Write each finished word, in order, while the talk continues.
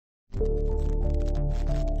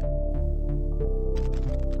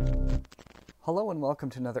Hello and welcome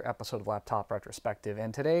to another episode of Laptop Retrospective,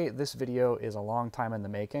 and today this video is a long time in the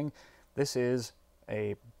making. This is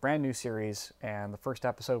a brand new series, and the first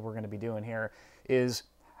episode we're going to be doing here is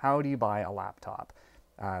how do you buy a laptop?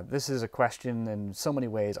 This is a question in so many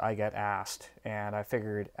ways I get asked, and I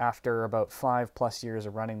figured after about 5+ years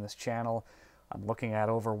of running this channel, I'm looking at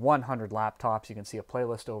over 100 laptops. You can see a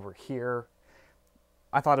playlist over here.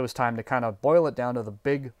 I thought it was time to kind of boil it down to the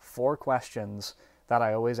big 4 questions that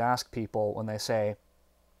I always ask people when they say,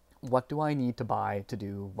 what do I need to buy to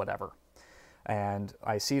do whatever? And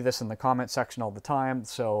I see this in the comment section all the time,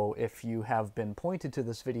 so if you have been pointed to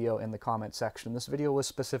this video in the comment section, this video was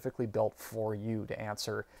specifically built for you to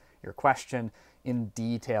answer your question in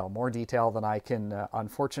detail, more detail than I can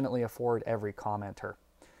unfortunately afford every commenter.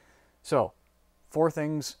 So, 4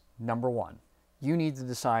 things. Number 1, you need to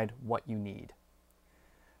decide what you need.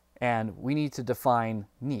 And we need to define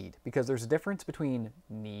need, because there's a difference between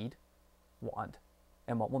need, want,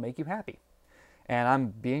 and what will make you happy. And I'm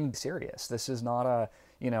being serious. This is not a,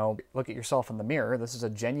 look at yourself in the mirror. This is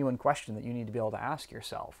a genuine question that you need to be able to ask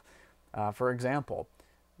yourself. For example,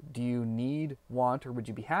 do you need, want, or would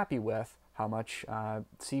you be happy with how much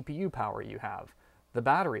CPU power you have, the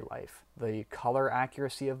battery life, the color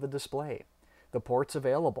accuracy of the display, the ports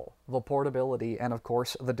available, the portability, and of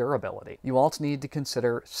course the durability. You also need to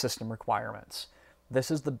consider system requirements. This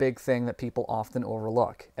is the big thing that people often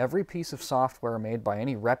overlook. Every piece of software made by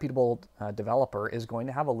any reputable developer is going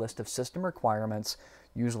to have a list of system requirements,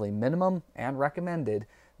 usually minimum and recommended,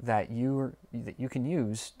 that you can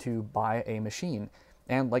use to buy a machine.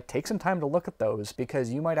 And take some time to look at those, because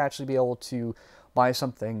you might actually be able to buy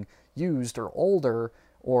something used or older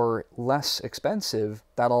or less expensive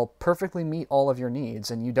that'll perfectly meet all of your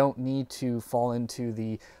needs, and you don't need to fall into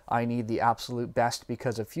the I need the absolute best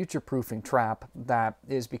because of future-proofing trap that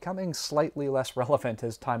is becoming slightly less relevant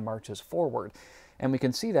as time marches forward. And we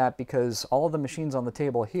can see that because all of the machines on the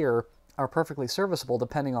table here are perfectly serviceable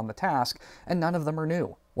depending on the task, and none of them are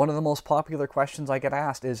new. One of the most popular questions I get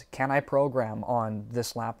asked is, can I program on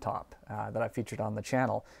this laptop that I featured on the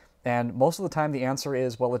channel? And most of the time the answer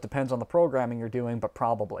is, well, it depends on the programming you're doing, but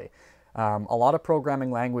probably. A lot of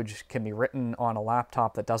programming language can be written on a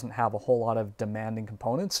laptop that doesn't have a whole lot of demanding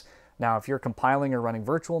components. Now, if you're compiling or running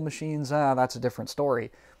virtual machines, that's a different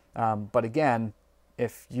story. But again,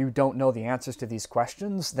 if you don't know the answers to these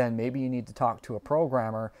questions, then maybe you need to talk to a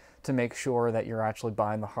programmer to make sure that you're actually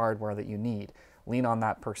buying the hardware that you need. Lean on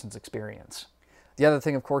that person's experience. The other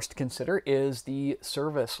thing, of course, to consider is the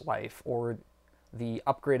service life, or the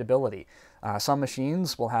upgradability. Some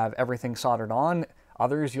machines will have everything soldered on.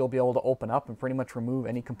 Others you'll be able to open up and pretty much remove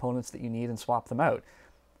any components that you need and swap them out.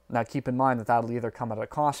 Now keep in mind that that'll either come at a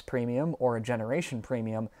cost premium or a generation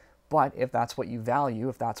premium, but if that's what you value,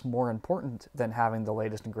 if that's more important than having the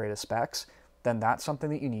latest and greatest specs, then that's something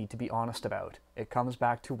that you need to be honest about. It comes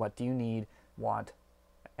back to what do you need, want,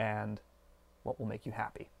 and what will make you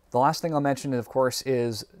happy. The last thing I'll mention, of course,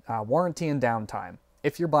 is warranty and downtime.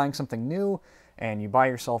 If you're buying something new and you buy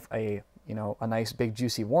yourself a nice big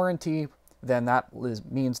juicy warranty, then that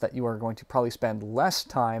means that you are going to probably spend less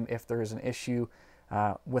time if there is an issue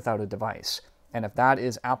without a device. And if that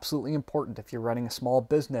is absolutely important, if you're running a small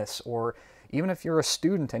business, or even if you're a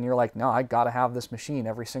student and you're like, no, I gotta have this machine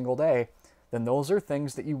every single day, then those are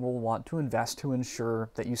things that you will want to invest to ensure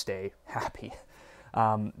that you stay happy.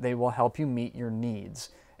 They will help you meet your needs.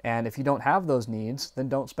 And if you don't have those needs, then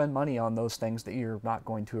don't spend money on those things that you're not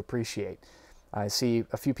going to appreciate. I see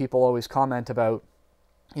a few people always comment about,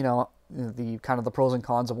 the kind of the pros and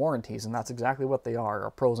cons of warranties, and that's exactly what they are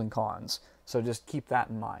pros and cons. So just keep that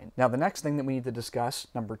in mind. Now, the next thing that we need to discuss,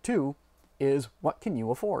 number 2, is what can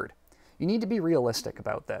you afford? You need to be realistic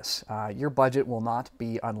about this. Your budget will not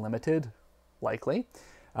be unlimited, likely.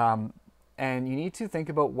 And you need to think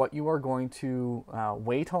about what you are going to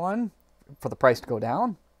wait on for the price to go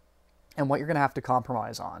down, and what you're going to have to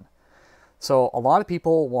compromise on. So a lot of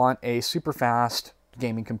people want a super fast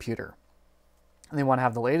gaming computer. And they want to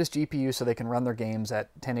have the latest GPU so they can run their games at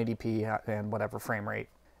 1080p and whatever frame rate.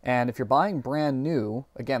 And if you're buying brand new,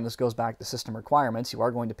 again, this goes back to system requirements, you are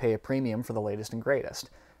going to pay a premium for the latest and greatest.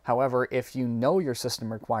 However, if you know your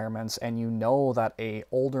system requirements and you know that an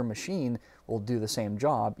older machine will do the same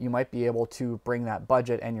job, you might be able to bring that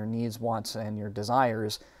budget and your needs, wants, and your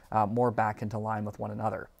desires more back into line with one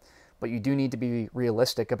another. But you do need to be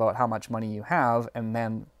realistic about how much money you have, and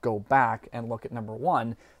then go back and look at number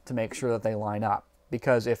 1 to make sure that they line up.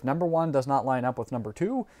 Because if number 1 does not line up with number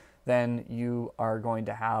 2, then you are going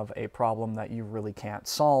to have a problem that you really can't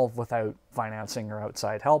solve without financing or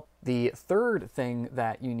outside help. The third thing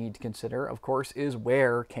that you need to consider, of course, is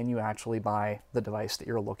where can you actually buy the device that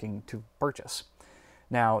you're looking to purchase.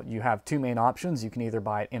 Now, you have two main options. You can either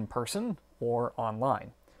buy it in person or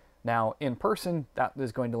online. Now, in person, that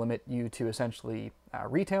is going to limit you to essentially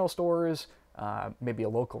retail stores, maybe a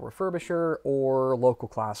local refurbisher, or local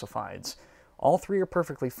classifieds. All three are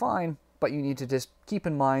perfectly fine, but you need to just keep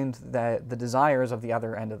in mind that the desires of the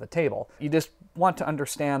other end of the table. You just want to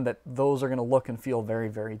understand that those are going to look and feel very,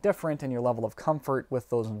 very different, and your level of comfort with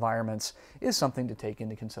those environments is something to take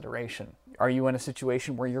into consideration. Are you in a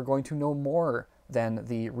situation where you're going to know more than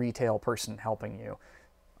the retail person helping you?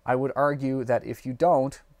 I would argue that if you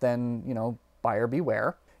don't, then, buyer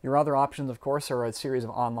beware. Your other options, of course, are a series of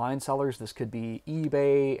online sellers. This could be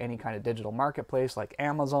eBay, any kind of digital marketplace like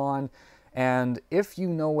Amazon. And if you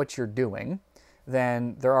know what you're doing,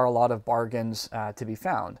 then there are a lot of bargains to be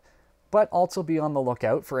found. But also be on the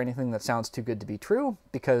lookout for anything that sounds too good to be true,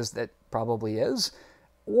 because that probably is.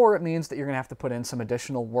 Or it means that you're going to have to put in some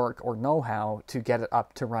additional work or know-how to get it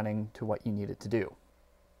up to running to what you need it to do.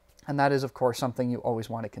 And that is, of course, something you always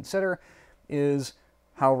want to consider, is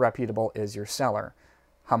how reputable is your seller?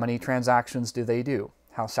 How many transactions do they do?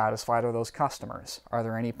 How satisfied are those customers? Are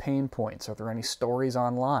there any pain points? Are there any stories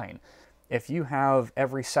online? If you have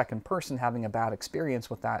every second person having a bad experience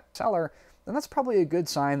with that seller, then that's probably a good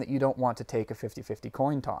sign that you don't want to take a 50-50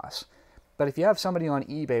 coin toss. But if you have somebody on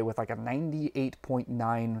eBay with like a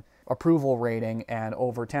 98.9 approval rating and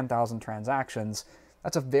over 10,000 transactions,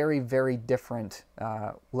 that's a very, very different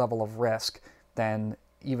level of risk than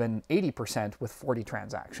even 80% with 40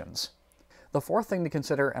 transactions. The fourth thing to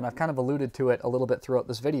consider, and I've kind of alluded to it a little bit throughout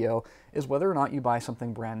this video, is whether or not you buy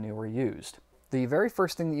something brand new or used. The very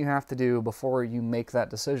first thing that you have to do before you make that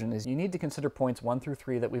decision is you need to consider points 1 through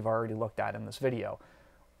 3 that we've already looked at in this video.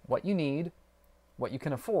 What you need, what you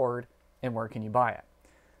can afford, and where can you buy it.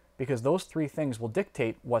 Because those three things will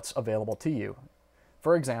dictate what's available to you.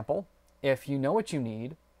 For example, if you know what you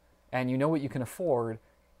need, and you know what you can afford,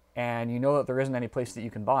 and you know that there isn't any place that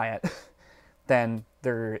you can buy it, then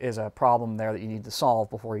there is a problem there that you need to solve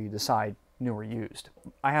before you decide new or used.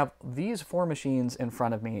 I have these 4 machines in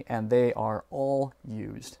front of me, and they are all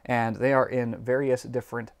used, and they are in various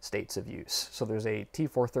different states of use. So there's a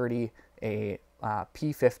T430, a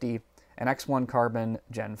P50, an X1 Carbon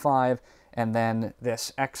Gen 5, and then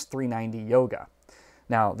this X390 Yoga.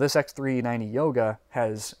 Now, this X390 Yoga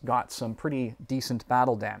has got some pretty decent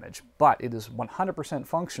battle damage, but it is 100%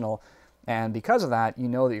 functional, and because of that, you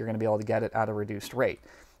know that you're going to be able to get it at a reduced rate.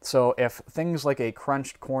 So if things like a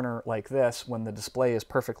crunched corner like this, when the display is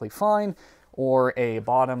perfectly fine, or a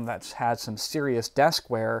bottom that's had some serious desk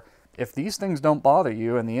wear, if these things don't bother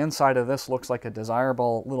you and the inside of this looks like a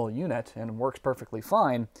desirable little unit and works perfectly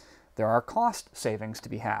fine, there are cost savings to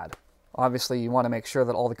be had. Obviously, you want to make sure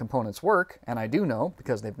that all the components work, and I do know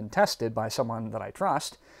because they've been tested by someone that I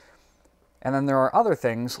trust. And then there are other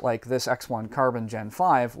things like this X1 Carbon Gen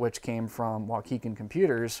 5, which came from Waukegan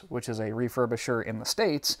Computers, which is a refurbisher in the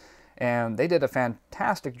States, and they did a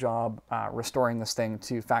fantastic job restoring this thing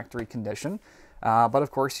to factory condition. But of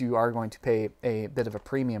course, you are going to pay a bit of a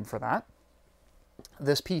premium for that.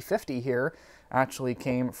 This P50 here actually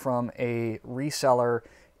came from a reseller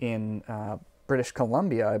in British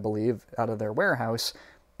Columbia, I believe, out of their warehouse,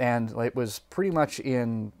 and it was pretty much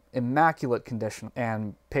in immaculate condition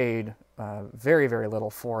and paid very, very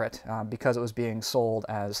little for it because it was being sold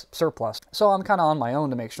as surplus. So I'm kind of on my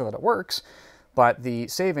own to make sure that it works, but the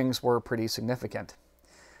savings were pretty significant.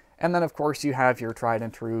 And then, of course, you have your tried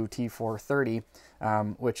and true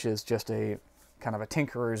T430, which is just a kind of a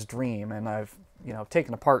tinkerer's dream, and I've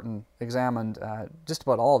taken apart and examined just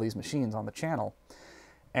about all these machines on the channel.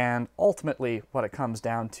 And ultimately, what it comes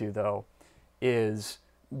down to, though, is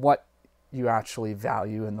what you actually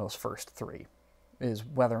value in those first 3, is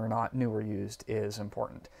whether or not new or used is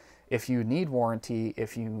important. If you need warranty,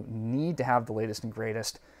 if you need to have the latest and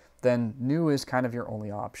greatest, then new is kind of your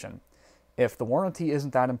only option. If the warranty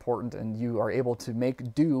isn't that important and you are able to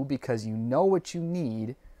make do because you know what you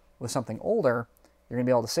need with something older, you're going to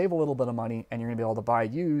be able to save a little bit of money and you're going to be able to buy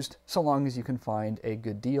used so long as you can find a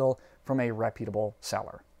good deal from a reputable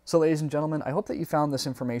seller. So ladies and gentlemen, I hope that you found this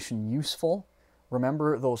information useful.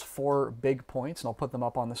 Remember those 4 big points, and I'll put them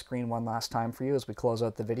up on the screen one last time for you as we close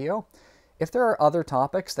out the video. If there are other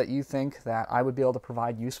topics that you think that I would be able to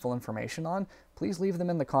provide useful information on, please leave them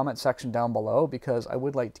in the comment section down below, because I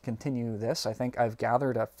would like to continue this. I think I've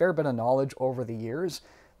gathered a fair bit of knowledge over the years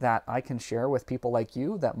that I can share with people like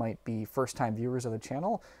you that might be first-time viewers of the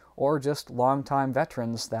channel, or just long-time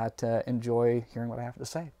veterans that enjoy hearing what I have to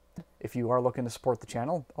say. if you are looking to support the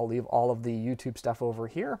channel, I'll leave all of the YouTube stuff over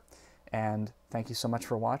here. And thank you so much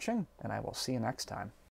for watching, and I will see you next time.